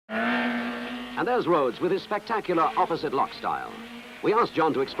And there's Rhodes with his spectacular opposite lock style. We asked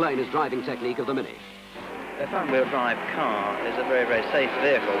John to explain his driving technique of the Mini. A front-wheel drive car is a very, very safe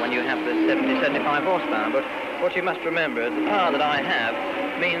vehicle when you have the 70-75 horsepower, but what you must remember is the power that I have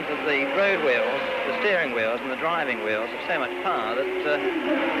means that the road wheels, the steering wheels and the driving wheels have so much power that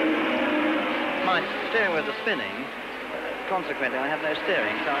my steering wheels are spinning. Consequently, I have no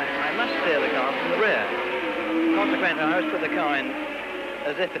steering, so I must steer the car from the rear. Consequently, I always put the car in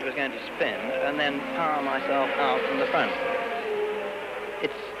as if it was going to spin and then power myself out from the front.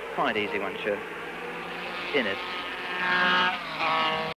 It's quite easy once you're in it.